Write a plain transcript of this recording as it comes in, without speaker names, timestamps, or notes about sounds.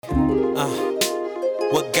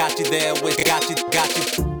What got you there with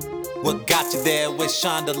What got you there with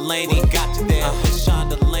Sean Delaney? Got you there with Sean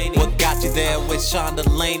Delaney. What got you there with Sean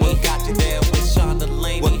Delaney? What got you there with Sean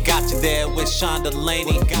Delaney? What got you there with Sean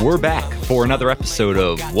Delaney? We're back for another episode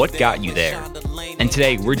of What Got You There. And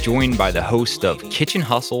today we're joined by the host of Kitchen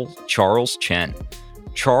Hustle, Charles Chen.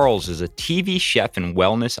 Charles is a TV chef and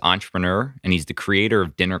wellness entrepreneur, and he's the creator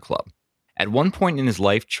of Dinner Club. At one point in his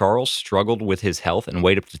life, Charles struggled with his health and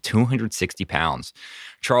weighed up to 260 pounds.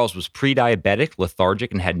 Charles was pre-diabetic,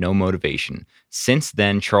 lethargic, and had no motivation. Since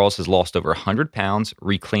then, Charles has lost over 100 pounds,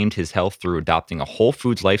 reclaimed his health through adopting a whole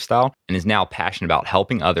foods lifestyle, and is now passionate about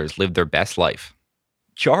helping others live their best life.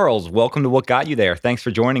 Charles, welcome to What Got You There. Thanks for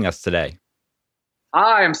joining us today.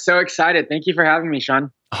 Hi, I'm so excited. Thank you for having me,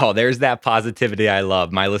 Sean. Oh, there's that positivity I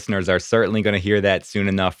love. My listeners are certainly going to hear that soon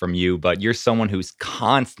enough from you, but you're someone who's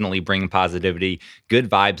constantly bringing positivity, good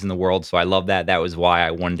vibes in the world. So I love that. That was why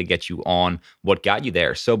I wanted to get you on What Got You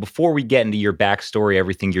There. So before we get into your backstory,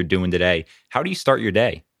 everything you're doing today, how do you start your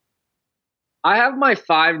day? I have my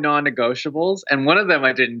 5 non-negotiables, and one of them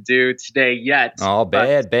I didn't do today yet. Oh,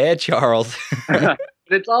 bad, Charles.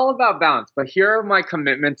 It's all about balance. But here are my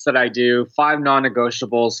commitments that I do. 5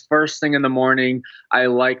 non-negotiables. First thing in the morning, I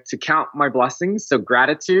like to count my blessings, so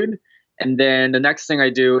gratitude. And then the next thing I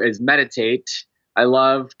do is meditate. I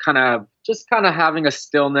love kind of having a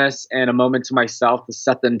stillness and a moment to myself to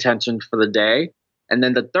set the intention for the day. And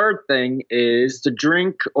then the third thing is to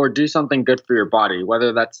drink or do something good for your body,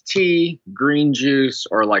 whether that's tea, green juice,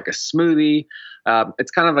 or like a smoothie.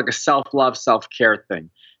 It's kind of like a self-love, self-care thing.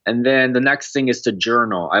 And then the next thing is to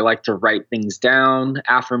journal. I like to write things down,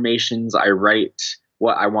 affirmations. I write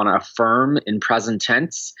what I want to affirm in present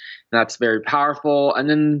tense. And that's very powerful. And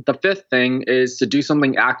then the 5th thing is to do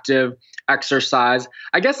something active, exercise.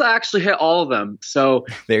 I guess I actually hit all of them. So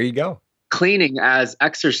there you go. Cleaning as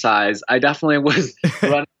exercise. I definitely was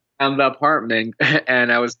running around the apartment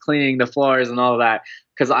and I was cleaning the floors and all of that.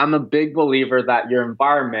 Because I'm a big believer that your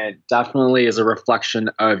environment definitely is a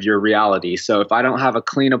reflection of your reality. So if I don't have a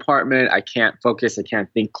clean apartment, I can't focus, I can't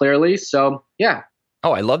think clearly. So yeah.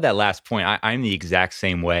 Oh, I love that last point. I'm the exact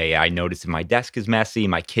same way. I notice if my desk is messy,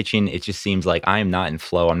 my kitchen, it just seems like I am not in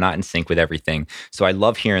flow. I'm not in sync with everything. So I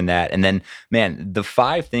love hearing that. And then, man, the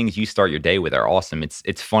 5 things you start your day with are awesome. It's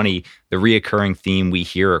funny. The reoccurring theme we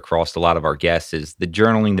hear across a lot of our guests is the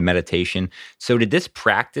journaling, the meditation. So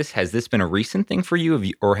has this been a recent thing for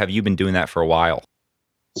you, or have you been doing that for a while?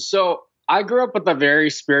 So I grew up with a very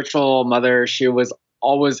spiritual mother. She was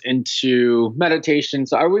always into meditation.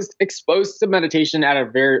 So I was exposed to meditation at a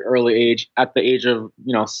very early age. At the age of,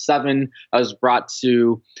 7, I was brought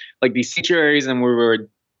to like these sanctuaries and we would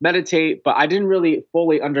meditate, but I didn't really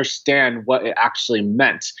fully understand what it actually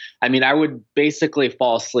meant. I mean, I would basically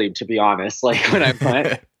fall asleep, to be honest, like when I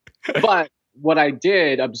went. But what I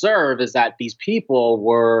did observe is that these people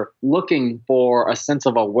were looking for a sense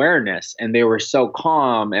of awareness, and they were so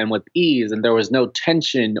calm and with ease, and there was no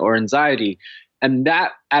tension or anxiety. And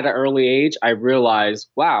that at an early age, I realized,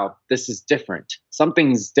 wow, this is different.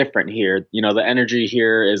 Something's different here. The energy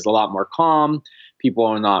here is a lot more calm. People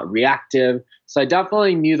are not reactive. So I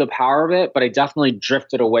definitely knew the power of it, but I definitely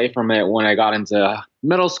drifted away from it when I got into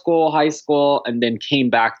middle school, high school, and then came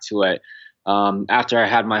back to it after I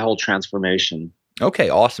had my whole transformation. Okay,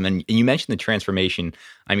 awesome. And you mentioned the transformation.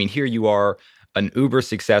 I mean, here you are, an uber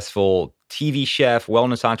successful TV chef,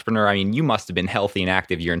 wellness entrepreneur. I mean, you must have been healthy and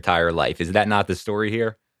active your entire life. Is that not the story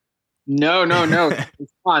here? No.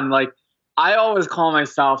 It's fun. Like, I always call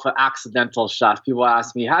myself an accidental chef. People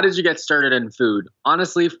ask me, how did you get started in food?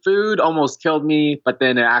 Honestly, food almost killed me, but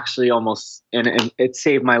then it actually it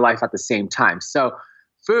saved my life at the same time. So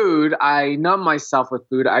food, I numb myself with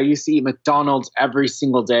food. I used to eat McDonald's every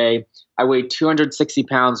single day. I weighed 260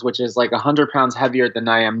 pounds, which is like 100 pounds heavier than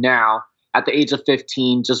I am now. At the age of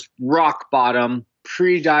 15, just rock bottom,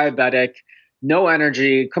 pre-diabetic, no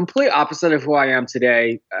energy, complete opposite of who I am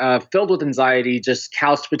today, filled with anxiety, just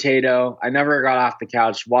couch potato. I never got off the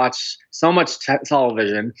couch, watched so much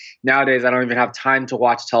television. Nowadays, I don't even have time to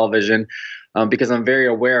watch television because I'm very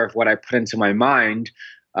aware of what I put into my mind.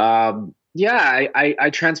 I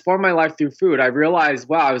transformed my life through food. I realized,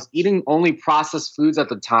 wow, I was eating only processed foods at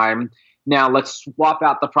the time. Now let's swap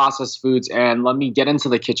out the processed foods and let me get into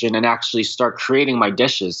the kitchen and actually start creating my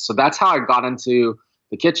dishes. So that's how I got into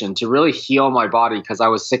the kitchen, to really heal my body because I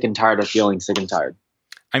was sick and tired of feeling sick and tired.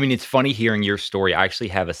 I mean, it's funny hearing your story. I actually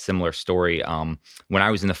have a similar story. When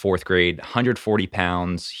I was in the 4th grade, 140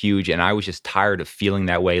 pounds, huge, and I was just tired of feeling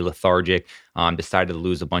that way, lethargic. decided to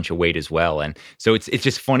lose a bunch of weight as well. And so it's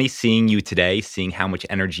just funny seeing you today, seeing how much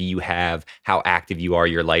energy you have, how active you are,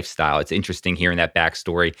 your lifestyle. It's interesting hearing that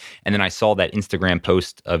backstory. And then I saw that Instagram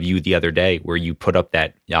post of you the other day where you put up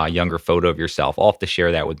that younger photo of yourself. I'll have to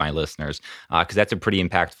share that with my listeners because that's a pretty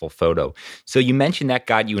impactful photo. So you mentioned that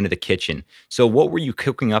got you into the kitchen. So what were you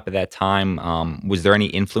cooking up at that time? Was there any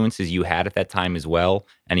influences you had at that time as well?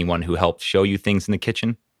 Anyone who helped show you things in the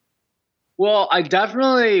kitchen? Well, I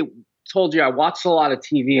definitely told you I watched a lot of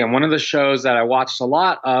TV, and one of the shows that I watched a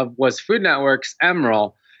lot of was Food Network's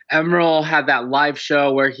Emeril. Emeril had that live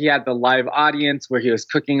show where he had the live audience where he was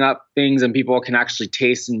cooking up things and people can actually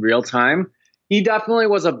taste in real time. He definitely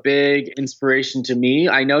was a big inspiration to me.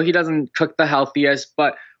 I know he doesn't cook the healthiest,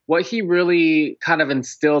 but what he really kind of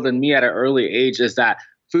instilled in me at an early age is that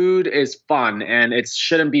food is fun and it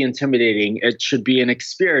shouldn't be intimidating. It should be an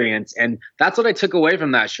experience. And that's what I took away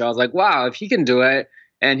from that show. I was like, wow, if he can do it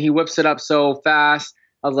and he whips it up so fast,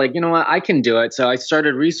 I was like, you know what, I can do it. So I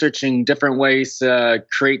started researching different ways to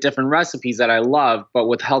create different recipes that I love, but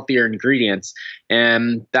with healthier ingredients.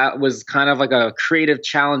 And that was kind of like a creative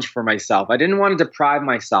challenge for myself. I didn't want to deprive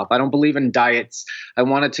myself. I don't believe in diets. I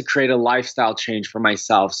wanted to create a lifestyle change for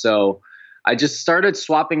myself. So I just started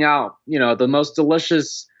swapping out, the most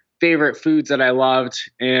delicious favorite foods that I loved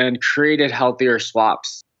and created healthier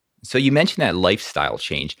swaps. So you mentioned that lifestyle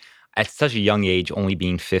change. At such a young age, only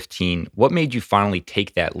being 15, what made you finally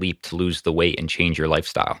take that leap to lose the weight and change your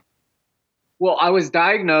lifestyle? Well, I was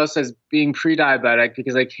diagnosed as being pre-diabetic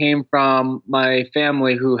because I came from my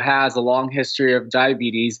family who has a long history of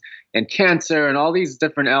diabetes and cancer and all these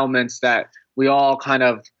different ailments that we all kind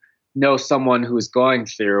of know someone who's going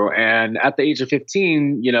through. And at the age of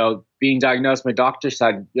 15, being diagnosed, my doctor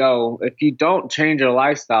said, if you don't change your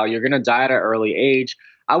lifestyle, you're going to die at an early age.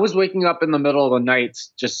 I was waking up in the middle of the night,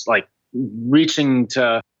 just like reaching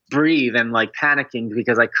to breathe and like panicking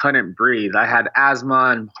because I couldn't breathe. I had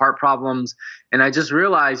asthma and heart problems. And I just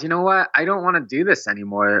realized, you know what? I don't want to do this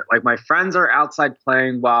anymore. Like my friends are outside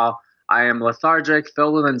playing while I am lethargic,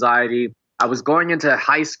 filled with anxiety. I was going into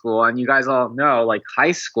high school, and you guys all know, like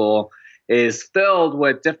high school is filled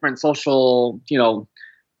with different social,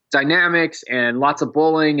 dynamics and lots of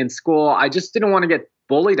bullying in school. I just didn't want to get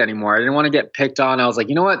bullied anymore. I didn't want to get picked on. I was like,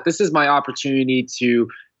 you know what? This is my opportunity to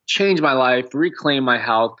change my life, reclaim my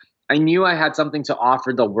health. I knew I had something to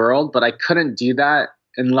offer the world, but I couldn't do that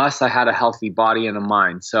unless I had a healthy body and a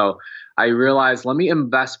mind. So I realized, let me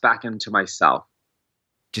invest back into myself.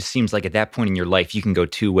 Just seems like at that point in your life, you can go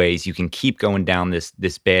two ways. You can keep going down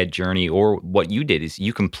this bad journey, or what you did is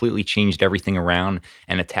you completely changed everything around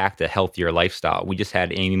and attacked a healthier lifestyle. We just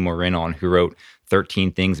had Amy Morin on, who wrote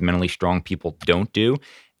 13 Things Mentally Strong People Don't Do.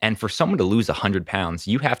 And for someone to lose 100 pounds,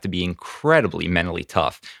 you have to be incredibly mentally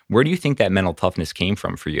tough. Where do you think that mental toughness came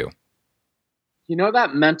from for you?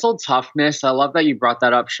 That mental toughness, I love that you brought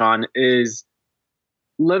that up, Sean, is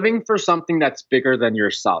living for something that's bigger than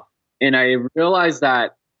yourself. And I realized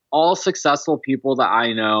that all successful people that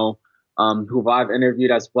I know, who I've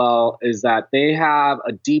interviewed as well, is that they have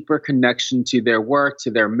a deeper connection to their work,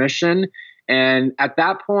 to their mission. And at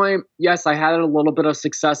that point, yes, I had a little bit of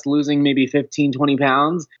success losing maybe 15, 20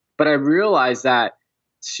 pounds, but I realized that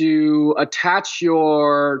to attach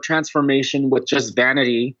your transformation with just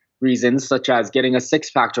vanity reasons, such as getting a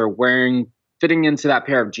six-pack or fitting into that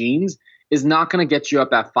pair of jeans, is not going to get you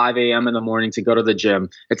up at 5 a.m. in the morning to go to the gym.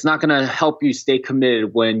 It's not going to help you stay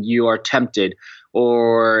committed when you are tempted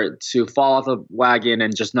or to fall off the wagon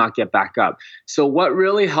and just not get back up. So what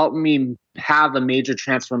really helped me have a major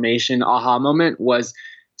transformation aha moment was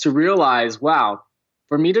to realize, wow,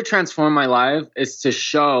 for me to transform my life is to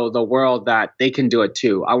show the world that they can do it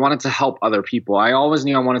too. I wanted to help other people. I always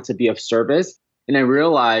knew I wanted to be of service. And I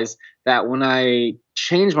realized that when I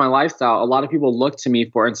changed my lifestyle, a lot of people look to me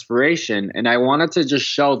for inspiration. And I wanted to just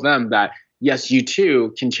show them that, yes, you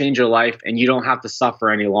too can change your life and you don't have to suffer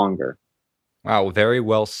any longer. Wow, very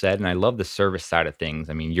well said. And I love the service side of things.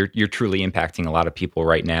 I mean, you're truly impacting a lot of people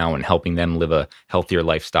right now and helping them live a healthier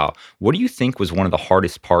lifestyle. What do you think was one of the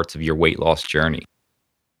hardest parts of your weight loss journey?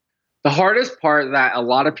 The hardest part that a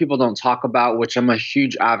lot of people don't talk about, which I'm a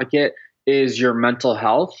huge advocate, is your mental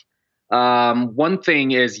health. One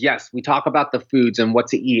thing is, yes, we talk about the foods and what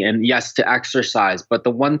to eat and yes, to exercise. But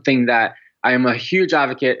the one thing that I am a huge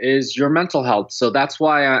advocate is your mental health. So that's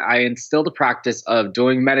why I instilled the practice of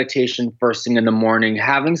doing meditation first thing in the morning,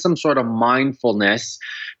 having some sort of mindfulness,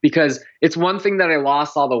 because it's one thing that I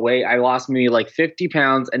lost all the weight. I lost maybe like 50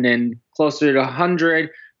 pounds and then closer to 100,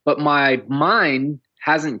 but my mind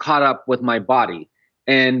hasn't caught up with my body.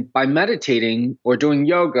 And by meditating or doing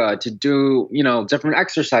yoga to do, different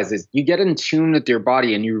exercises, you get in tune with your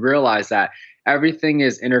body and you realize that everything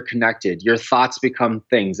is interconnected. Your thoughts become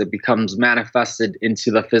things, it becomes manifested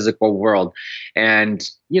into the physical world. And,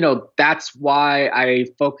 that's why I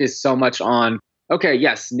focus so much on, okay,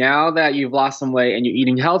 yes, now that you've lost some weight and you're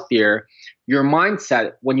eating healthier, your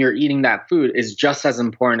mindset when you're eating that food is just as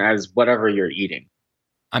important as whatever you're eating.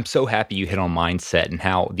 I'm so happy you hit on mindset and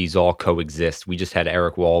how these all coexist. We just had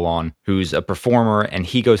Eric Wall on, who's a performer, and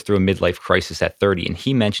he goes through a midlife crisis at 30, and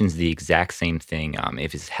he mentions the exact same thing.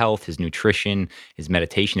 If his health, his nutrition, his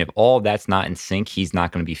meditation, if all of that's not in sync, he's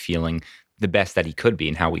not going to be feeling the best that he could be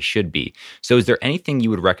and how he should be. So is there anything you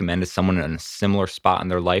would recommend to someone in a similar spot in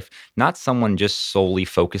their life? Not someone just solely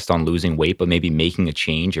focused on losing weight, but maybe making a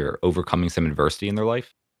change or overcoming some adversity in their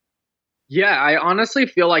life? Yeah, I honestly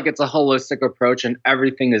feel like it's a holistic approach and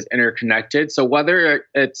everything is interconnected. So whether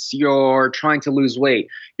it's you're trying to lose weight,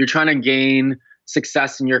 you're trying to gain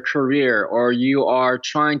success in your career, or you are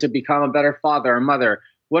trying to become a better father or mother,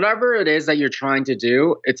 whatever it is that you're trying to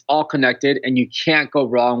do, it's all connected and you can't go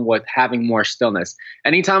wrong with having more stillness.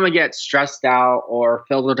 Anytime I get stressed out or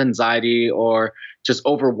filled with anxiety or just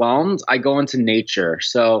overwhelmed, I go into nature.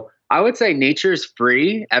 So I would say nature is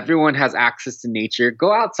free. Everyone has access to nature.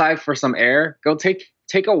 Go outside for some air. Go take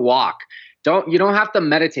a walk. You don't have to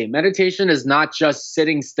meditate. Meditation is not just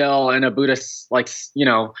sitting still in a Buddhist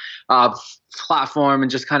platform and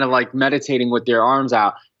just kind of like meditating with your arms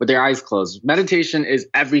out, with your eyes closed. Meditation is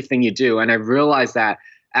everything you do. And I realized that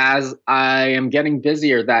as I am getting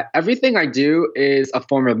busier, that everything I do is a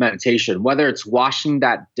form of meditation, whether it's washing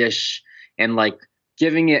that dish and like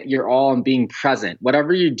giving it your all and being present.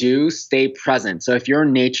 Whatever you do, stay present. So if you're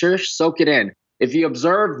in nature, soak it in. If you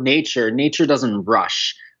observe nature, nature doesn't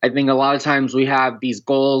rush. I think a lot of times we have these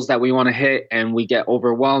goals that we want to hit and we get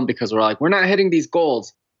overwhelmed because we're like, we're not hitting these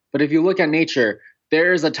goals. But if you look at nature,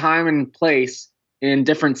 there's a time and place in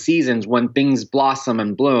different seasons when things blossom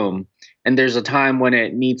and bloom. And there's a time when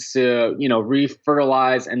it needs to,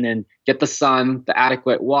 refertilize and then get the sun, the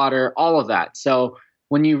adequate water, all of that. So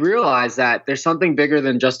when you realize that there's something bigger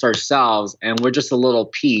than just ourselves and we're just a little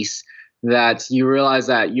piece, that you realize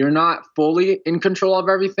that you're not fully in control of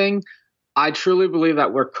everything. I truly believe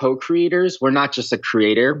that we're co-creators. We're not just a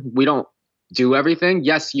creator. We don't do everything.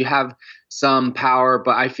 Yes, you have some power,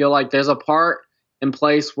 but I feel like there's a part in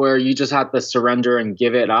place where you just have to surrender and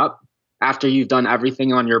give it up after you've done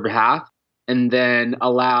everything on your behalf and then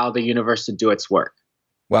allow the universe to do its work.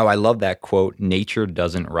 Wow, I love that quote, nature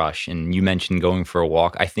doesn't rush. And you mentioned going for a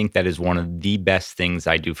walk. I think that is one of the best things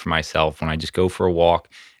I do for myself when I just go for a walk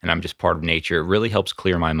and I'm just part of nature. It really helps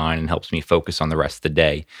clear my mind and helps me focus on the rest of the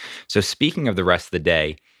day. So speaking of the rest of the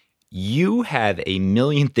day, you have a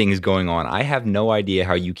million things going on. I have no idea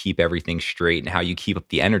how you keep everything straight and how you keep up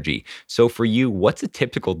the energy. So for you, what's a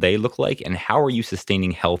typical day look like and how are you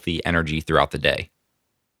sustaining healthy energy throughout the day?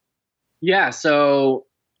 Yeah, so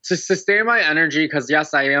to sustain my energy, because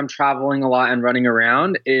yes, I am traveling a lot and running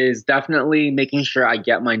around, is definitely making sure I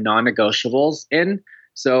get my non-negotiables in.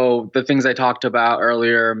 So the things I talked about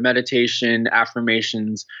earlier, meditation,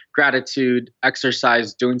 affirmations, gratitude,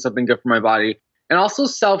 exercise, doing something good for my body, and also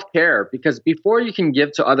self-care, because before you can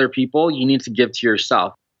give to other people, you need to give to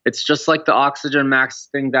yourself. It's just like the Oxygen Max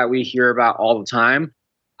thing that we hear about all the time.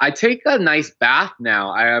 I take a nice bath now.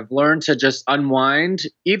 I have learned to just unwind.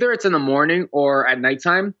 Either it's in the morning or at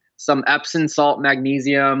nighttime, some Epsom salt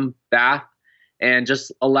magnesium bath, and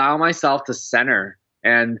just allow myself to center.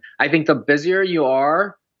 And I think the busier you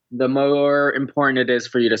are, the more important it is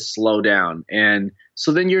for you to slow down. And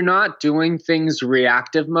so then you're not doing things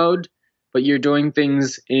reactive mode, but you're doing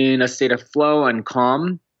things in a state of flow and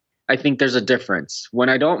calm. I think there's a difference. When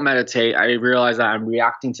I don't meditate, I realize that I'm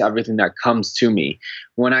reacting to everything that comes to me.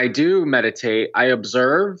 When I do meditate, I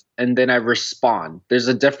observe and then I respond. There's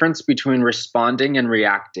a difference between responding and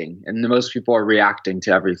reacting, and most people are reacting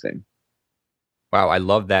to everything. Wow, I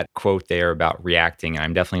love that quote there about reacting. And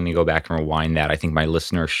I'm definitely going to go back and rewind that. I think my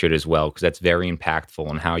listeners should as well, because that's very impactful,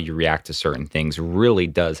 and how you react to certain things really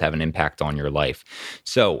does have an impact on your life.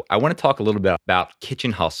 So I want to talk a little bit about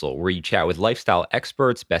Kitchen Hustle, where you chat with lifestyle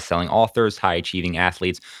experts, best-selling authors, high-achieving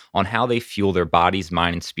athletes on how they fuel their bodies,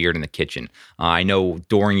 mind, and spirit in the kitchen. I know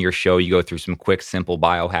during your show, you go through some quick, simple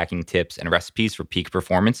biohacking tips and recipes for peak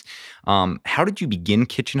performance. How did you begin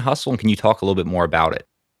Kitchen Hustle, and can you talk a little bit more about it?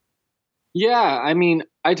 Yeah, I mean,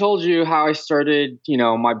 I told you how I started,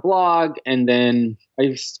 my blog, and then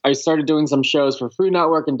I started doing some shows for Food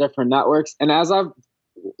Network and different networks. And as I've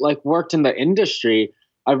worked in the industry,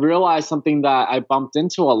 I realized something that I bumped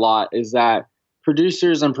into a lot is that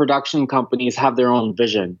producers and production companies have their own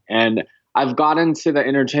vision. And I've got into the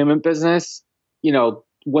entertainment business,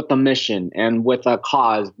 with a mission and with a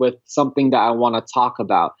cause, with something that I want to talk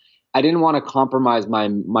about. I didn't want to compromise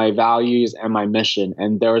my values and my mission.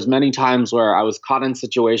 And there was many times where I was caught in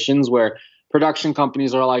situations where production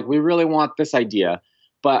companies are like, we really want this idea.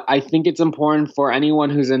 But I think it's important for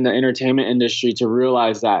anyone who's in the entertainment industry to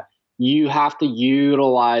realize that you have to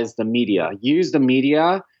utilize the media. Use the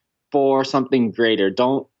media for something greater.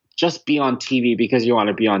 Don't just be on TV because you want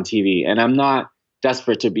to be on TV. And I'm not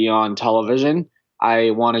desperate to be on television.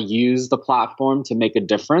 I want to use the platform to make a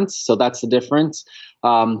difference. So that's the difference.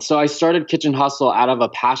 So I started Kitchen Hustle out of a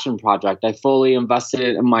passion project. I fully invested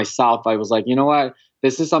in myself. I was like, you know what?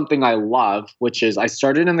 This is something I love, which is I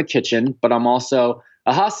started in the kitchen, but I'm also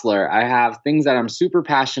a hustler. I have things that I'm super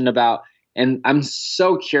passionate about, and I'm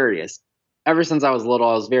so curious. Ever since I was little,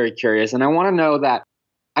 I was very curious. And I want to know that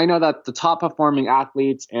I know that the top performing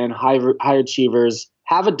athletes and high achievers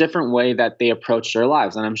have a different way that they approach their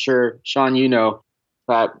lives. And I'm sure, Sean,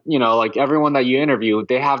 that, like everyone that you interview,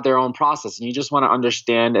 they have their own process, and you just want to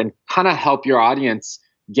understand and kind of help your audience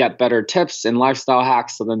get better tips and lifestyle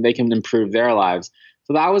hacks so then they can improve their lives.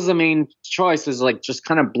 So that was the main choice, is like just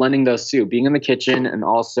kind of blending those two, being in the kitchen and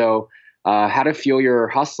also how to fuel your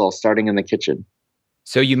hustle starting in the kitchen.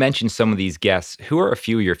 So you mentioned some of these guests. Who are a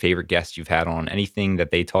few of your favorite guests you've had on? Anything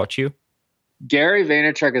that they taught you? Gary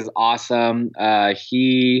Vaynerchuk is awesome.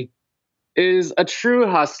 He is a true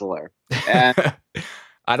hustler. And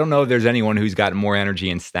I don't know if there's anyone who's got more energy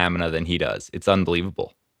and stamina than he does. It's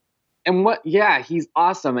unbelievable. He's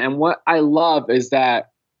awesome. And what I love is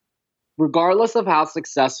that regardless of how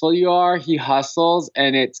successful you are, he hustles,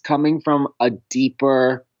 and it's coming from a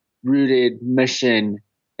deeper rooted mission,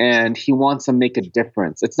 and he wants to make a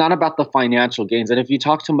difference. It's not about the financial gains. And if you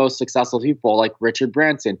talk to most successful people like Richard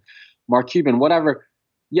Branson, Mark Cuban, whatever,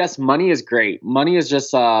 yes, money is great. Money is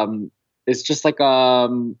just, it's just like,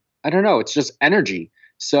 I don't know, it's just energy.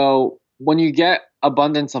 So when you get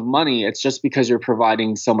abundance of money, it's just because you're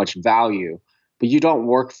providing so much value, but you don't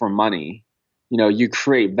work for money. You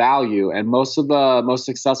create value. And most of the most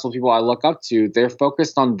successful people I look up to, they're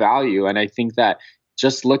focused on value. And I think that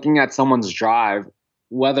just looking at someone's drive,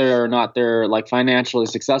 whether or not they're like financially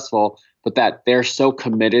successful, but that they're so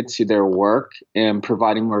committed to their work and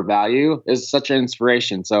providing more value, is such an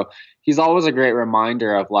inspiration. So he's always a great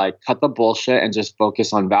reminder of like, cut the bullshit and just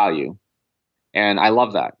focus on value. And I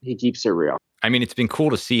love that. He keeps it real. I mean, it's been cool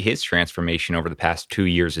to see his transformation over the past 2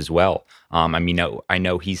 years as well. I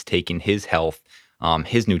know he's taken his health,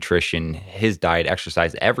 his nutrition, his diet,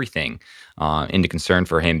 exercise, everything into concern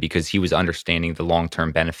for him, because he was understanding the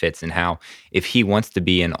long-term benefits and how if he wants to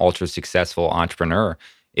be an ultra successful entrepreneur,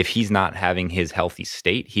 if he's not having his healthy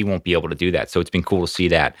state, he won't be able to do that. So it's been cool to see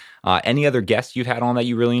that. Any other guests you've had on that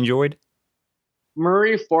you really enjoyed?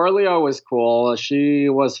 Marie Forleo was cool. She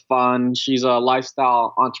was fun. She's a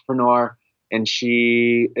lifestyle entrepreneur, and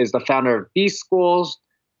she is the founder of B Schools.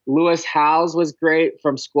 Lewis Howes was great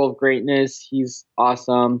from School of Greatness. He's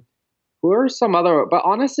awesome. Who are some other, but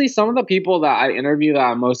honestly, some of the people that I interview that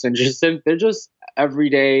I'm most interested in, they're just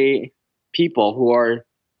everyday people who are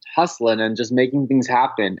hustling and just making things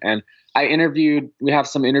happen. And we have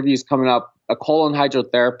some interviews coming up, a colon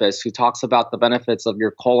hydrotherapist who talks about the benefits of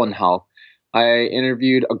your colon health. I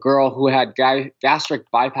interviewed a girl who had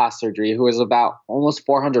gastric bypass surgery, who was about almost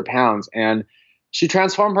 400 pounds, and she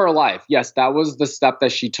transformed her life. Yes, that was the step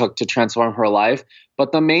that she took to transform her life.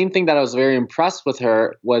 But the main thing that I was very impressed with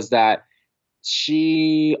her was that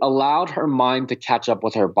she allowed her mind to catch up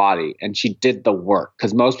with her body, and she did the work.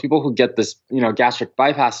 Because most people who get this, gastric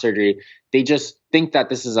bypass surgery, they just think that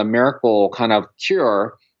this is a miracle kind of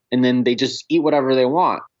cure, and then they just eat whatever they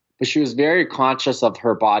want. But she was very conscious of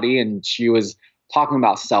her body, and she was talking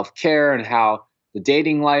about self-care and how the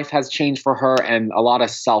dating life has changed for her, and a lot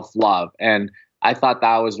of self-love. And I thought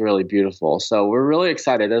that was really beautiful. So we're really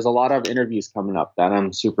excited. There's a lot of interviews coming up that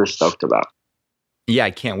I'm super stoked about. Yeah,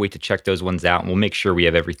 I can't wait to check those ones out. And we'll make sure we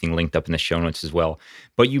have everything linked up in the show notes as well.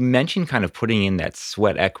 But you mentioned kind of putting in that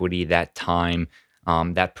sweat equity, that time,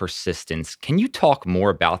 that persistence. Can you talk more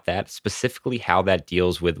about that, specifically how that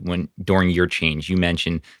deals with during your change? You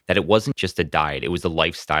mentioned that it wasn't just a diet, it was a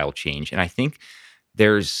lifestyle change. And I think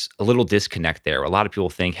there's a little disconnect there. A lot of people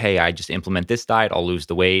think, hey, I just implement this diet, I'll lose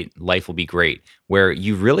the weight, life will be great, where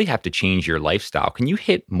you really have to change your lifestyle. Can you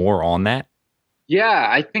hit more on that? Yeah,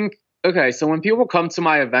 I think, okay, so when people come to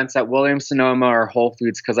my events at Williams-Sonoma or Whole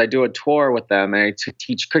Foods, because I do a tour with them and I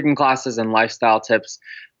teach cooking classes and lifestyle tips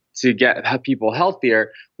to get people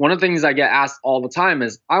healthier, one of the things I get asked all the time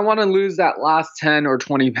is, I want to lose that last 10 or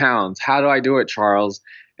 20 pounds. How do I do it, Charles?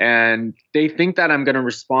 And they think that I'm going to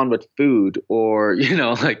respond with food or,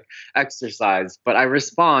 like exercise. But I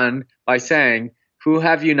respond by saying, who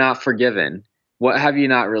have you not forgiven? What have you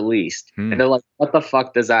not released? And they're like, what the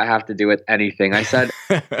fuck does that have to do with anything? I said,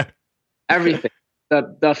 everything.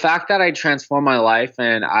 The fact that I transformed my life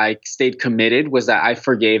and I stayed committed was that I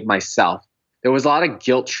forgave myself. There was a lot of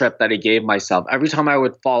guilt trip that I gave myself. Every time I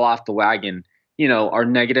would fall off the wagon, our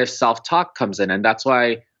negative self-talk comes in. And that's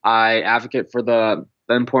why I advocate for the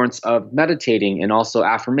importance of meditating and also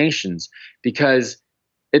affirmations, because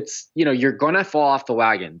it's, you're going to fall off the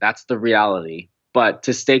wagon. That's the reality. But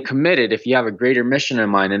to stay committed, if you have a greater mission in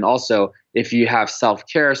mind, and also if you have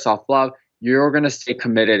self-care, self-love, you're going to stay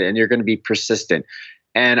committed and you're going to be persistent.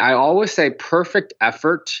 And I always say perfect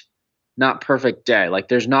effort, not perfect day. Like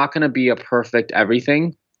there's not going to be a perfect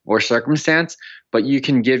everything or circumstance, but you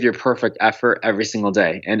can give your perfect effort every single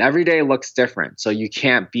day. And every day looks different. So you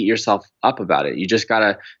can't beat yourself up about it. You just got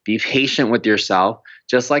to be patient with yourself.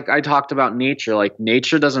 Just like I talked about nature, like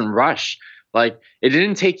nature doesn't rush. Like it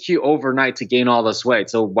didn't take you overnight to gain all this weight.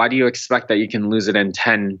 So why do you expect that you can lose it in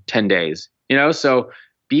 10 days? So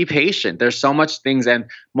be patient. There's so much things. And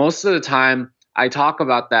most of the time I talk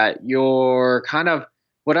about that your kind of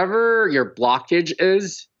whatever your blockage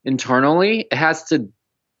is internally, it has to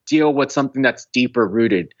deal with something that's deeper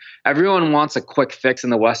rooted. Everyone wants a quick fix in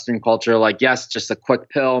the Western culture. Like, yes, just a quick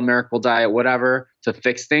pill, miracle diet, whatever to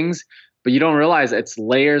fix things. But you don't realize it's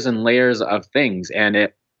layers and layers of things. And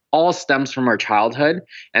it all stems from our childhood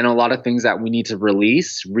and a lot of things that we need to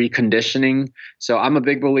release, reconditioning. So I'm a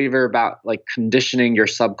big believer about like conditioning your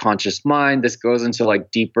subconscious mind. This goes into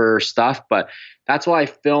like deeper stuff, but that's why I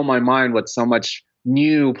fill my mind with so much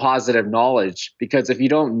new positive knowledge, because if you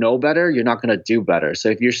don't know better, you're not going to do better. So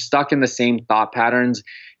if you're stuck in the same thought patterns,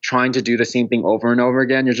 trying to do the same thing over and over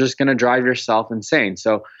again, you're just going to drive yourself insane.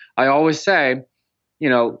 So I always say,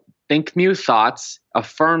 think new thoughts,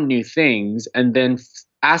 affirm new things, and then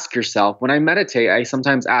ask yourself. When I meditate, I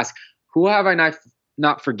sometimes ask, who have I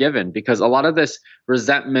not forgiven? Because a lot of this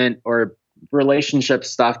resentment or relationship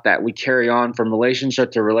stuff that we carry on from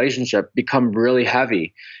relationship to relationship become really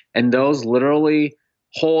heavy. And those literally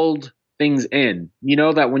hold things in. You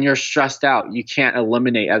know that when you're stressed out, you can't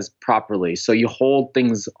eliminate as properly. So you hold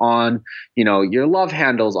things on, your love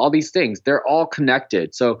handles, all these things, they're all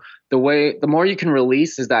connected. So the more you can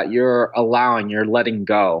release is that you're letting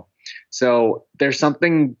go. So there's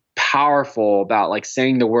something powerful about like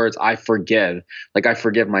saying the words, I forgive. Like I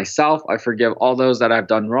forgive myself. I forgive all those that I've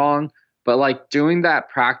done wrong. But like doing that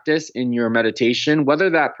practice in your meditation, whether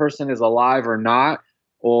that person is alive or not,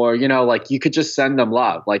 or, like you could just send them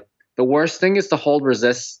love. Like the worst thing is to hold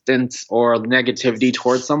resistance or negativity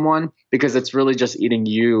towards someone, because it's really just eating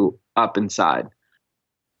you up inside.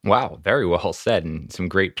 Wow, very well said, and some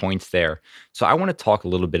great points there. So I want to talk a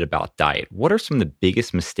little bit about diet. What are some of the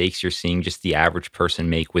biggest mistakes you're seeing just the average person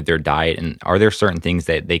make with their diet? And are there certain things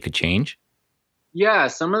that they could change? Yeah,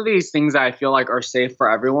 some of these things I feel like are safe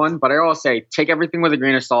for everyone, but I always say take everything with a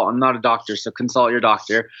grain of salt. I'm not a doctor, so consult your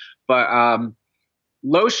doctor. But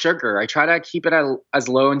low sugar, I try to keep it as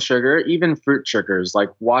low in sugar, even fruit sugars. Like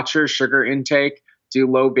watch your sugar intake, do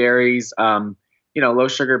low berries, low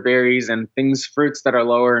sugar berries and fruits that are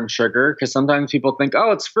lower in sugar. Because sometimes people think,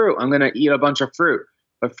 oh, it's fruit, I'm going to eat a bunch of fruit.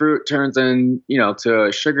 But fruit turns in,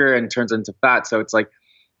 to sugar and turns into fat. So it's like,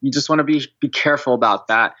 you just want to be careful about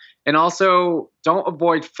that. And also don't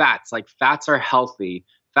avoid fats. Like fats are healthy.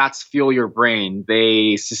 Fats fuel your brain.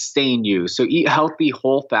 They sustain you. So eat healthy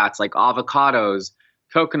whole fats like avocados,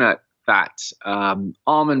 coconut fat,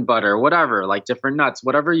 almond butter, whatever, like different nuts,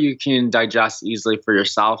 whatever you can digest easily for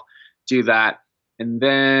yourself, do that. And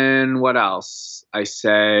then what else I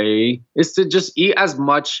say is to just eat as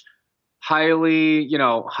much high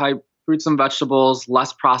fruits and vegetables,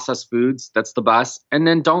 less processed foods. That's the best. And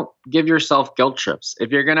then don't give yourself guilt trips. If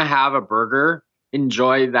you're going to have a burger,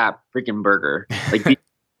 enjoy that freaking burger. Like be in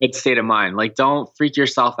a good state of mind. Like don't freak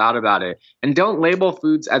yourself out about it. And don't label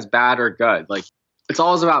foods as bad or good. Like it's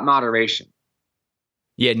always about moderation.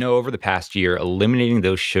 Yeah, no, over the past year, eliminating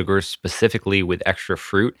those sugars specifically with extra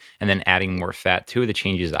fruit and then adding more fat, two of the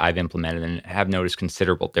changes I've implemented and have noticed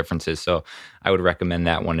considerable differences. So I would recommend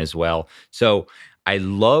that one as well. So I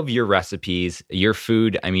love your recipes, your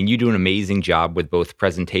food. I mean, you do an amazing job with both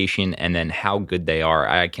presentation and then how good they are.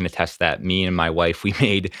 I can attest that me and my wife, we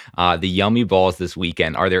made the yummy balls this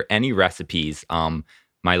weekend. Are there any recipes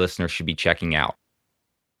my listeners should be checking out?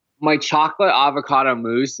 My chocolate avocado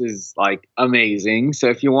mousse is like amazing. So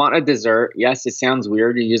if you want a dessert, yes, it sounds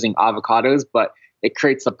weird, you're using avocados, but it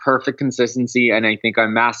creates the perfect consistency. And I think I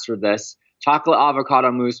mastered this. chocolate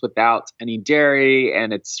avocado mousse without any dairy,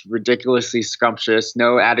 and it's ridiculously scrumptious.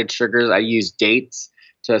 No added sugars. I use dates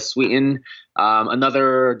to sweeten.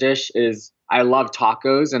 Another dish is I love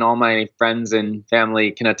tacos, and all my friends and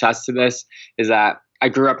family can attest to this, is that I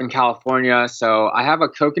grew up in California. So I have a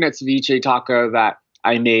coconut ceviche taco that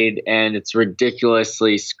I made, and it's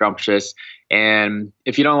ridiculously scrumptious. And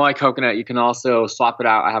if you don't like coconut, you can also swap it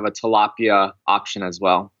out. I have a tilapia option as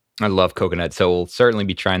well. I love coconut, so we'll certainly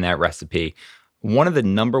be trying that recipe. One of the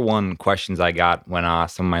number one questions I got when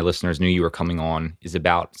some of my listeners knew you were coming on is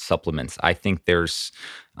about supplements. I think there's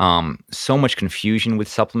so much confusion with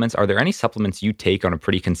supplements. Are there any supplements you take on a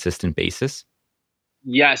pretty consistent basis?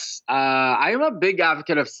 Yes, I am a big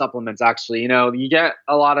advocate of supplements, actually. You get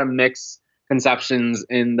a lot of mixed conceptions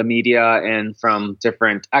in the media and from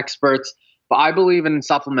different experts. But I believe in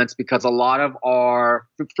supplements because a lot of our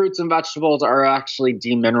fruits and vegetables are actually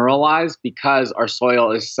demineralized because our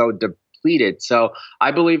soil is so depleted. So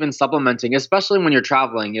I believe in supplementing, especially when you're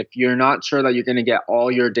traveling. If you're not sure that you're going to get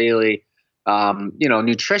all your daily,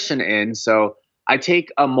 nutrition in. So I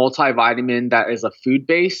take a multivitamin that is a food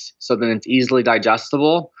base, so then it's easily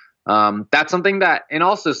digestible. That's something that, and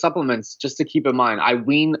also supplements, just to keep in mind, I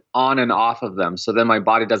wean on and off of them, so then my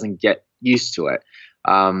body doesn't get used to it.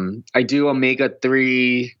 I do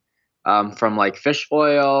omega-3 from like fish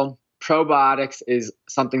oil. Probiotics is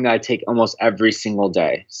something that I take almost every single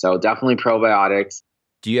day. So definitely probiotics.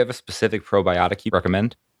 Do you have a specific probiotic you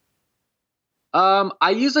recommend? I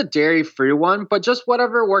use a dairy-free one, but just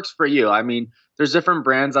whatever works for you. I mean, there's different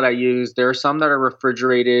brands that I use. There are some that are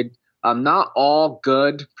refrigerated. Not all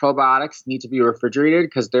good probiotics need to be refrigerated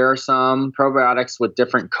because there are some probiotics with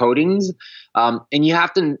different coatings. And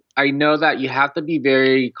I know that you have to be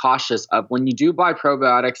very cautious of when you do buy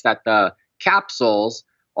probiotics that the capsules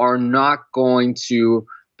are not going to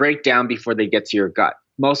break down before they get to your gut.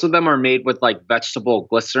 Most of them are made with like vegetable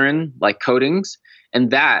glycerin, like coatings,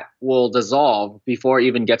 and that will dissolve before it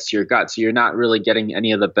even gets to your gut. So you're not really getting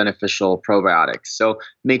any of the beneficial probiotics. So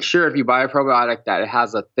make sure if you buy a probiotic that it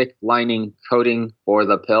has a thick lining coating for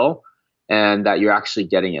the pill and that you're actually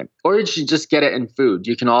getting it. Or you should just get it in food.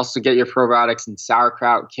 You can also get your probiotics in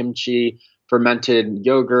sauerkraut, kimchi, fermented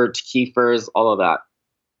yogurt, kefirs, all of that.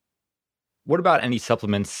 What about any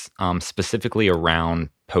supplements specifically around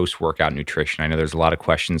post-workout nutrition? I know there's a lot of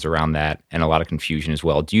questions around that and a lot of confusion as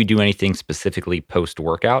well. Do you do anything specifically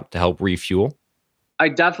post-workout to help refuel? I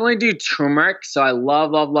definitely do turmeric. So I love,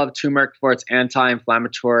 love, love turmeric for its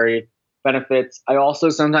anti-inflammatory benefits. I also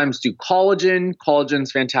sometimes do collagen.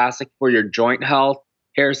 Collagen's fantastic for your joint health,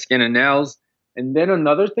 hair, skin, and nails. And then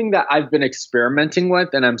another thing that I've been experimenting with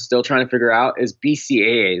and I'm still trying to figure out is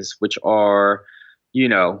BCAAs, which are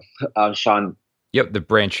Sean. Yep, the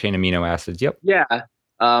branched chain amino acids. Yep. Yeah.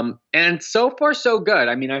 And so far, so good.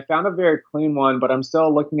 I mean, I found a very clean one, but I'm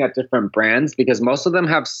still looking at different brands because most of them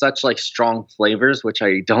have such like strong flavors, which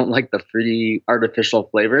I don't like the fruity artificial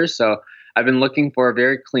flavors. So I've been looking for a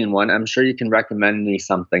very clean one. I'm sure you can recommend me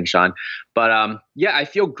something, Sean. But I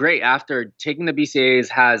feel great after taking the BCAAs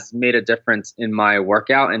has made a difference in my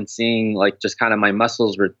workout and seeing like just kind of my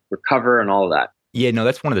muscles recover and all of that. Yeah, no,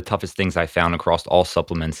 that's one of the toughest things I found across all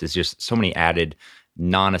supplements is just so many added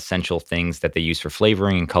non-essential things that they use for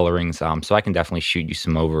flavoring and colorings. So I can definitely shoot you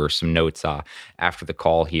some notes after the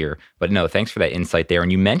call here. But no, thanks for that insight there.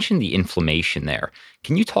 And you mentioned the inflammation there.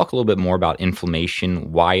 Can you talk a little bit more about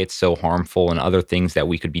inflammation, why it's so harmful, and other things that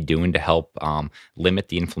we could be doing to help limit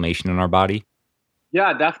the inflammation in our body?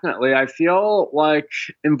 Yeah, definitely. I feel like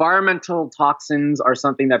environmental toxins are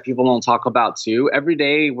something that people don't talk about too. Every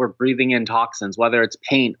day we're breathing in toxins, whether it's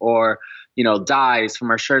paint or, dyes from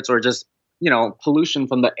our shirts or just, pollution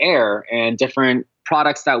from the air, and different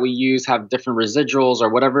products that we use have different residuals, or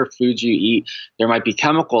whatever foods you eat, there might be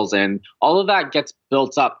chemicals in. All of that gets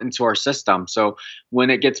built up into our system. So when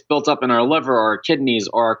it gets built up in our liver or our kidneys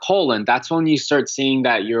or our colon, that's when you start seeing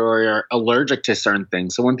that you're allergic to certain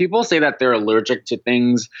things. So when people say that they're allergic to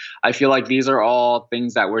things, I feel like these are all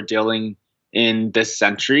things that we're dealing in this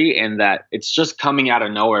century and that it's just coming out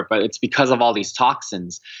of nowhere, but it's because of all these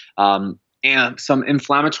toxins. And some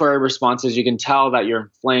inflammatory responses, you can tell that you're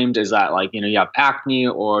inflamed is that like, you have acne,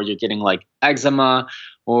 or you're getting like eczema,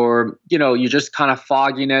 or, you just kind of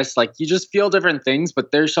fogginess, like you just feel different things,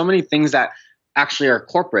 but there's so many things that actually are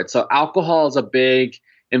corporate. So alcohol is a big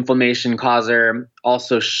inflammation causer,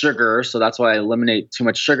 also sugar. So that's why I eliminate too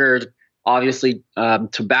much sugar, obviously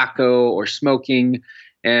tobacco or smoking.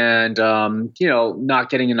 And,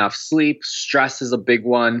 not getting enough sleep. Stress is a big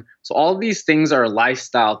one. So all of these things are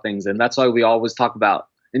lifestyle things. And that's why we always talk about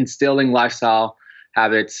instilling lifestyle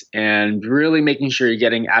habits and really making sure you're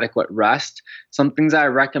getting adequate rest. Some things I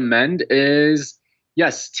recommend is,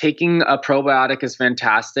 yes, taking a probiotic is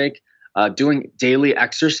fantastic. Doing daily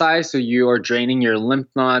exercise so you are draining your lymph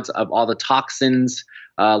nodes of all the toxins.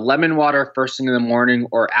 Lemon water first thing in the morning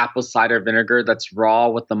or apple cider vinegar that's raw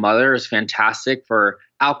with the mother is fantastic for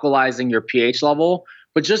alkalizing your pH level.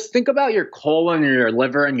 But just think about your colon or your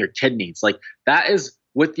liver and your kidneys. Like that is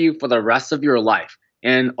with you for the rest of your life.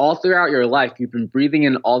 And all throughout your life, you've been breathing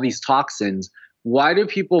in all these toxins. Why do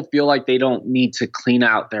people feel like they don't need to clean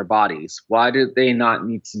out their bodies? Why do they not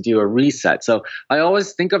need to do a reset? So I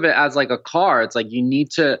always think of it as like a car. It's like you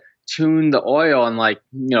need to tune the oil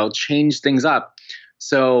and change things up.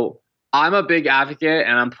 So I'm a big advocate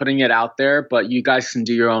and I'm putting it out there, but you guys can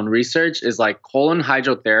do your own research, is like colon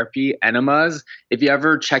hydrotherapy enemas. If you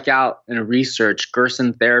ever check out and research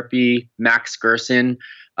Gerson therapy, Max Gerson,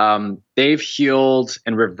 they've healed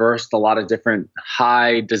and reversed a lot of different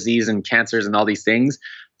high disease and cancers and all these things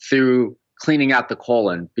through cleaning out the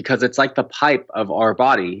colon, because it's like the pipe of our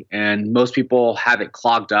body. And most people have it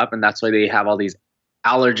clogged up, and that's why they have all these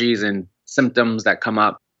allergies and symptoms that come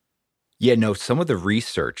up. Yeah, no, some of the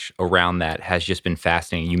research around that has just been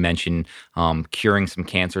fascinating. You mentioned curing some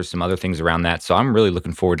cancers, some other things around that. So I'm really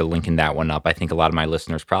looking forward to linking that one up. I think a lot of my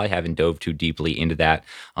listeners probably haven't dove too deeply into that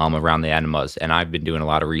around the enemas. And I've been doing a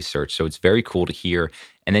lot of research. So it's very cool to hear.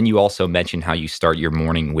 And then you also mentioned how you start your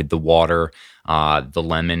morning with the water, the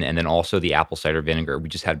lemon, and then also the apple cider vinegar. We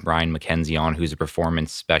just had Brian McKenzie on, who's a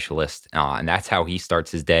performance specialist, and that's how he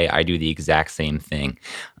starts his day. I do the exact same thing.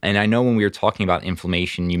 And I know when we were talking about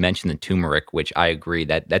inflammation, you mentioned the turmeric, which I agree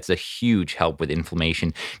that's a huge help with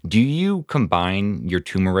inflammation. Do you combine your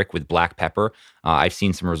turmeric with black pepper? I've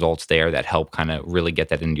seen some results there that help kind of really get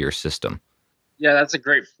that into your system. Yeah, that's a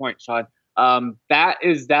great point, Sean. That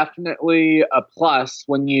is definitely a plus.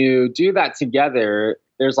 When you do that together,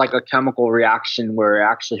 there's like a chemical reaction where it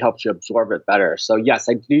actually helps you absorb it better. So yes,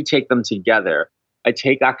 I do take them together. I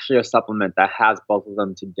take actually a supplement that has both of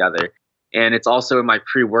them together. And it's also in my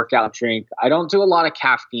pre-workout drink. I don't do a lot of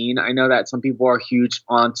caffeine. I know that some people are huge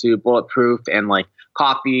onto bulletproof and like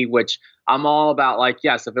coffee, which I'm all about. Like,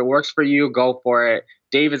 yes, if it works for you, go for it.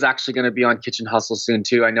 Dave is actually going to be on Kitchen Hustle soon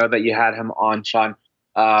too. I know that you had him on, Sean.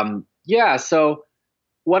 Yeah, so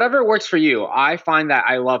whatever works for you. I find that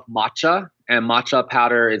I love matcha, and matcha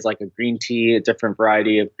powder is like a green tea, a different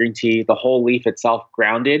variety of green tea, the whole leaf itself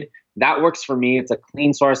grounded. That works for me. It's a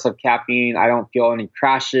clean source of caffeine. I don't feel any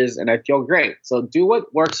crashes and I feel great. So do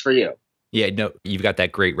what works for you. Yeah, no, you've got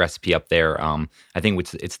that great recipe up there. I think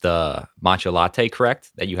it's the matcha latte, correct,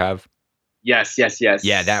 that you have? Yes.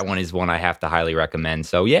 Yeah, that one is one I have to highly recommend.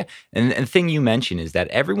 So yeah, and the thing you mentioned is that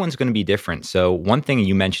everyone's going to be different. So one thing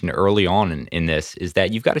you mentioned early on in this is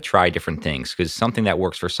that you've got to try different things, because something that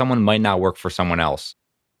works for someone might not work for someone else.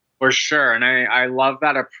 For sure. And I love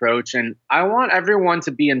that approach. And I want everyone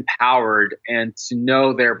to be empowered and to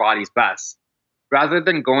know their body's best, rather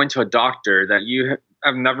than going to a doctor that you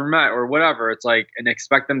have never met or whatever. It's like, and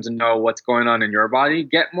expect them to know what's going on in your body.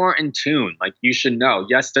 Get more in tune. Like, you should know.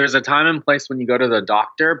 Yes, there's a time and place when you go to the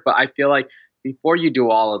doctor, but I feel like before you do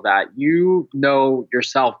all of that, you know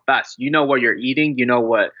yourself best. You know what you're eating. You know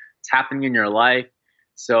what's happening in your life.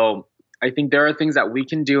 So I think there are things that we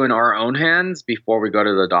can do in our own hands before we go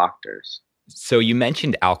to the doctors. So you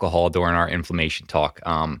mentioned alcohol during our inflammation talk.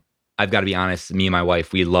 I've got to be honest, me and my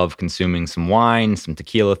wife, we love consuming some wine, some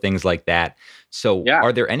tequila, things like that. So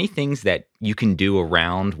Are there any things that you can do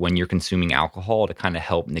around when you're consuming alcohol to kind of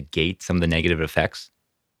help negate some of the negative effects?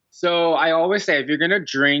 So I always say, if you're going to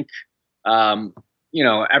drink,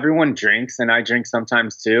 everyone drinks and I drink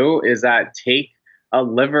sometimes too, is that take a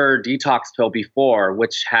liver detox pill before,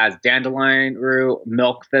 which has dandelion root,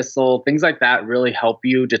 milk thistle, things like that really help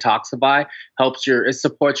you detoxify, it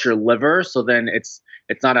supports your liver. So then it's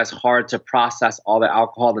not as hard to process all the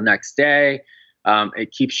alcohol the next day.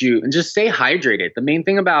 It keeps you, and just stay hydrated. The main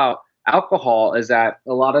thing about alcohol is that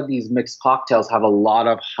a lot of these mixed cocktails have a lot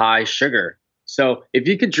of high sugar. So if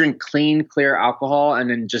you could drink clean, clear alcohol and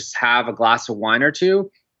then just have a glass of wine or two,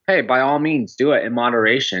 hey, by all means, do it in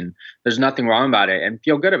moderation. There's nothing wrong about it, and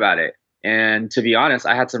feel good about it. And to be honest,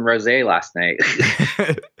 I had some rosé last night.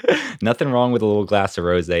 Nothing wrong with a little glass of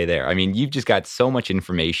rosé there. I mean, you've just got so much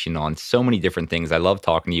information on so many different things. I love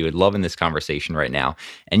talking to you. I'm loving this conversation right now.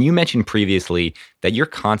 And you mentioned previously that you're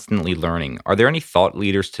constantly learning. Are there any thought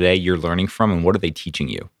leaders today you're learning from, and what are they teaching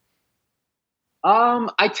you?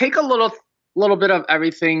 I take a little bit of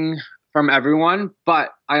everything from everyone,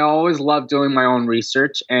 but I always love doing my own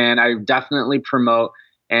research, and I definitely promote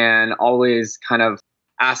and always kind of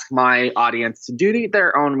ask my audience to do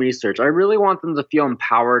their own research. I really want them to feel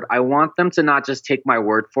empowered. I want them to not just take my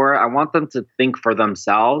word for it. I want them to think for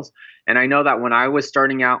themselves. And I know that when I was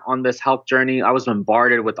starting out on this health journey, I was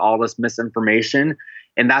bombarded with all this misinformation.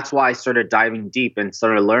 And that's why I started diving deep and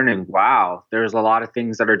started learning, wow, there's a lot of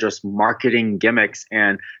things that are just marketing gimmicks,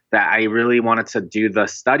 and that I really wanted to do the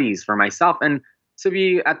studies for myself. And to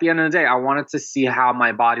be, at the end of the day, I wanted to see how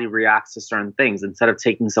my body reacts to certain things instead of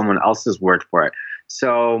taking someone else's word for it.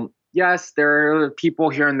 So yes, there are people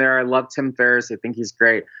here and there. I love Tim Ferriss. I think he's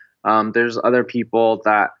great. There's other people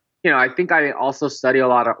that, I think I also study a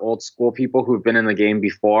lot of old school people who've been in the game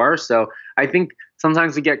before. So I think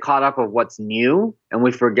sometimes we get caught up of what's new and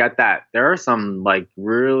we forget that there are some like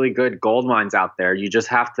really good gold mines out there. You just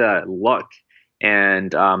have to look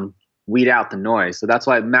and weed out the noise. So that's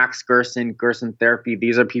why Max Gerson Therapy,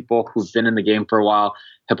 these are people who've been in the game for a while.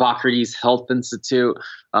 Hippocrates Health Institute.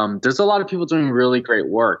 There's a lot of people doing really great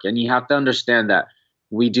work. And you have to understand that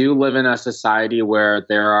we do live in a society where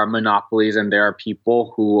there are monopolies and there are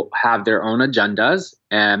people who have their own agendas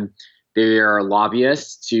and they are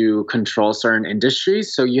lobbyists to control certain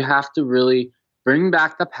industries. So you have to really bring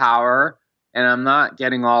back the power. And I'm not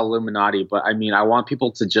getting all Illuminati, but I mean, I want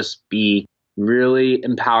people to just be really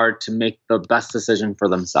empowered to make the best decision for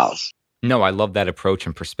themselves. No, I love that approach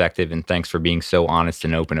and perspective. And thanks for being so honest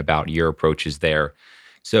and open about your approaches there.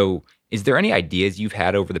 So is there any ideas you've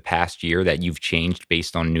had over the past year that you've changed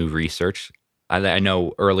based on new research? I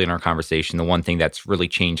know early in our conversation, the one thing that's really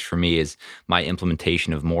changed for me is my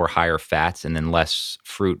implementation of more higher fats and then less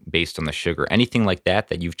fruit based on the sugar. Anything like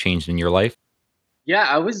that you've changed in your life? Yeah,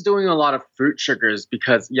 I was doing a lot of fruit sugars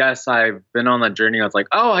because, yes, I've been on that journey. I was like,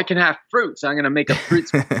 oh, I can have fruit, so I'm going to make a fruit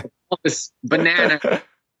this banana.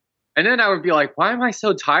 And then I would be like, why am I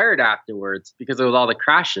so tired afterwards? Because of all the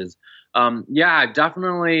crashes. I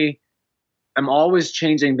definitely am always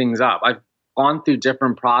changing things up. I've gone through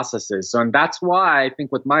different processes. And that's why I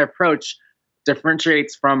think with my approach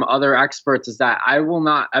differentiates from other experts is that I will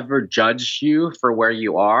not ever judge you for where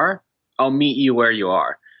you are. I'll meet you where you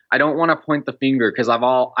are. I don't want to point the finger because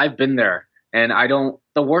I've been there. And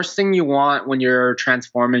the worst thing you want when you're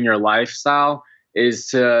transforming your lifestyle is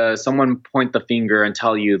to someone point the finger and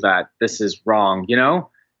tell you that this is wrong.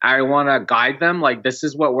 I want to guide them like this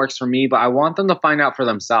is what works for me, but I want them to find out for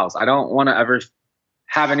themselves. I don't want to ever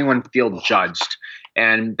have anyone feel judged.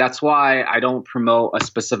 And that's why I don't promote a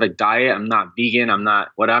specific diet. I'm not vegan. I'm not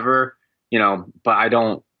whatever, but I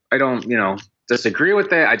don't, disagree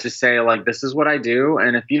with it. I just say like, this is what I do.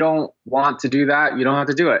 And if you don't want to do that, you don't have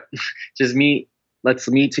to do it. Let's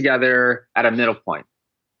meet together at a middle point.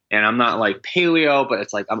 And I'm not like paleo, but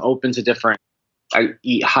it's like, I'm open to different. I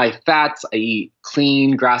eat high fats. I eat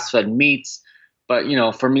clean grass-fed meats. But,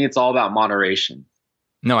 for me, it's all about moderation.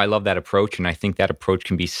 No, I love that approach. And I think that approach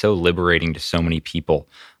can be so liberating to so many people.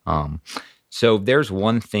 So there's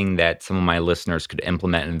one thing that some of my listeners could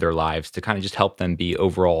implement in their lives to kind of just help them be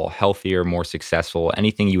overall healthier, more successful.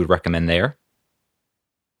 Anything you would recommend there?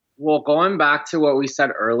 Well, going back to what we said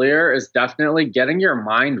earlier is definitely getting your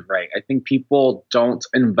mind right. I think people don't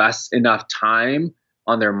invest enough time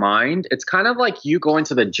on their mind. It's kind of like you going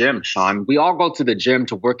to the gym, Sean. We all go to the gym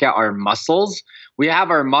to work out our muscles. We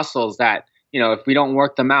have our muscles that, if we don't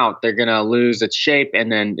work them out, they're going to lose its shape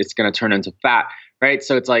and then it's going to turn into fat, right?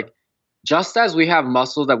 So it's like, just as we have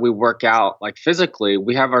muscles that we work out like physically,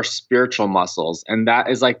 we have our spiritual muscles. And that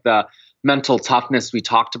is like the mental toughness we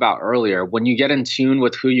talked about earlier. When you get in tune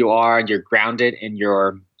with who you are and you're grounded in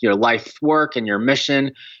your life work and your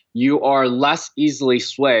mission, you are less easily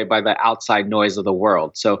swayed by the outside noise of the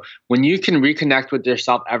world. So when you can reconnect with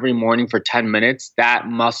yourself every morning for 10 minutes, that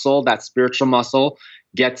muscle, that spiritual muscle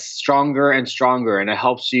gets stronger and stronger, and it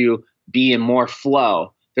helps you be in more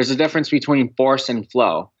flow. There's a difference between force and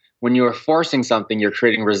flow. When you're forcing something, you're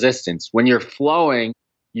creating resistance. When you're flowing,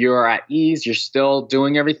 you're at ease, you're still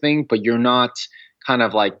doing everything, but you're not kind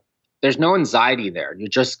of like, there's no anxiety there. You're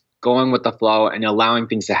just going with the flow and allowing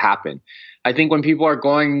things to happen. I think when people are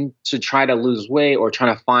going to try to lose weight or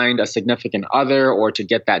trying to find a significant other or to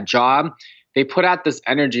get that job, they put out this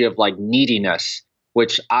energy of like neediness,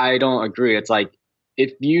 which I don't agree. It's like,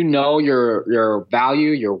 if you know your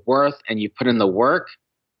value, your worth, and you put in the work,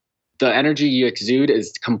 the energy you exude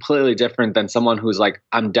is completely different than someone who's like,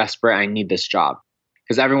 I'm desperate, I need this job.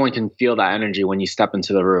 Because everyone can feel that energy when you step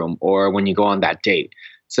into the room or when you go on that date.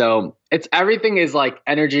 So everything is like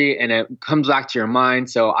energy and it comes back to your mind.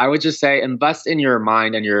 So I would just say invest in your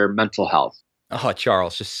mind and your mental health. Oh,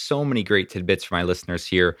 Charles, just so many great tidbits for my listeners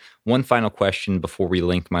here. One final question before we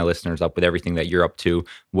link my listeners up with everything that you're up to.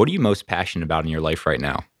 What are you most passionate about in your life right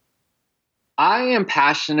now? I am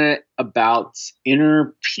passionate about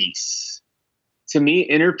inner peace. To me,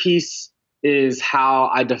 inner peace is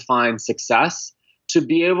how I define success. To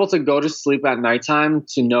be able to go to sleep at nighttime,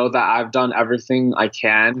 to know that I've done everything I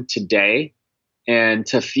can today, and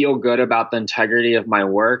to feel good about the integrity of my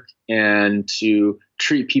work, and to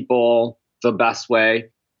treat people the best way,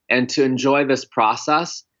 and to enjoy this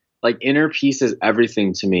process. Like, inner peace is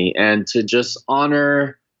everything to me, and to just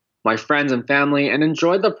honor my friends and family and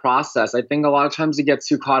enjoy the process. I think a lot of times we get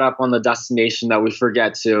too caught up on the destination that we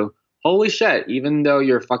forget to, holy shit, even though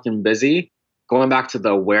you're fucking busy, going back to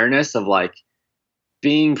the awareness of like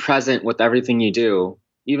being present with everything you do.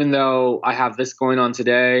 Even though I have this going on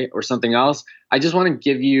today or something else, I just want to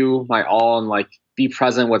give you my all and like be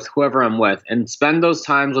present with whoever I'm with and spend those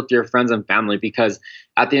times with your friends and family, because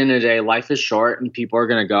at the end of the day, life is short and people are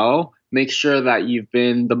going to go. Make sure that you've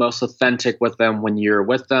been the most authentic with them when you're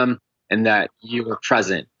with them and that you were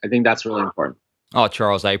present. I think that's really important. Oh,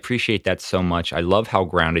 Charles, I appreciate that so much. I love how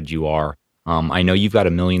grounded you are. I know you've got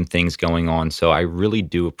a million things going on, so I really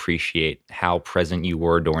do appreciate how present you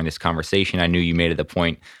were during this conversation. I knew you made it a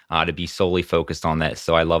point to be solely focused on that,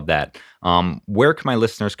 so I love that. Where can my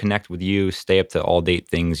listeners connect with you, stay up to all-date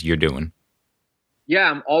things you're doing?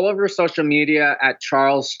 Yeah, I'm all over social media at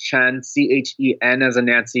Charles Chen, Chen as a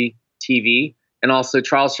Nancy, TV. And also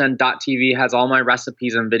charleschen.tv has all my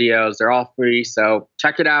recipes and videos. They're all free, so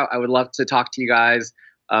check it out. I would love to talk to you guys.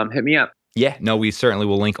 Hit me up. Yeah, no, we certainly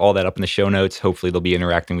will link all that up in the show notes. Hopefully they'll be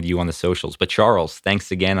interacting with you on the socials. But Charles, thanks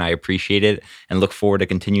again. I appreciate it and look forward to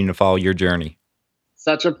continuing to follow your journey.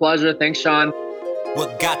 Such a pleasure. Thanks, Sean.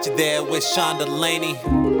 What got you there with Sean Delaney?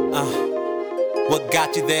 What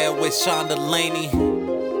got you there with Sean Delaney?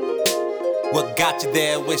 What got you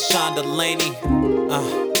there with Sean Delaney?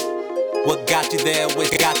 What got you there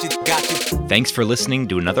with got you. Thanks for listening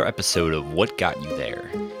to another episode of What Got You There.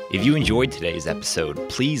 If you enjoyed today's episode,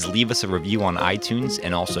 please leave us a review on iTunes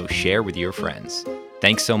and also share with your friends.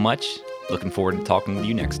 Thanks so much. Looking forward to talking with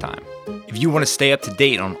you next time. If you want to stay up to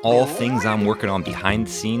date on all things I'm working on behind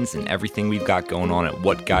the scenes and everything we've got going on at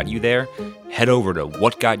What Got You There, head over to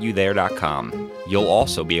whatgotyouthere.com. You'll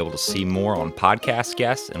also be able to see more on podcast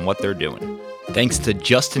guests and what they're doing. Thanks to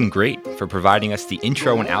Justin Great for providing us the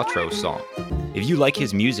intro and outro song. If you like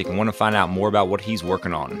his music and want to find out more about what he's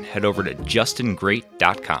working on, head over to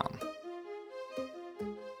justingreat.com.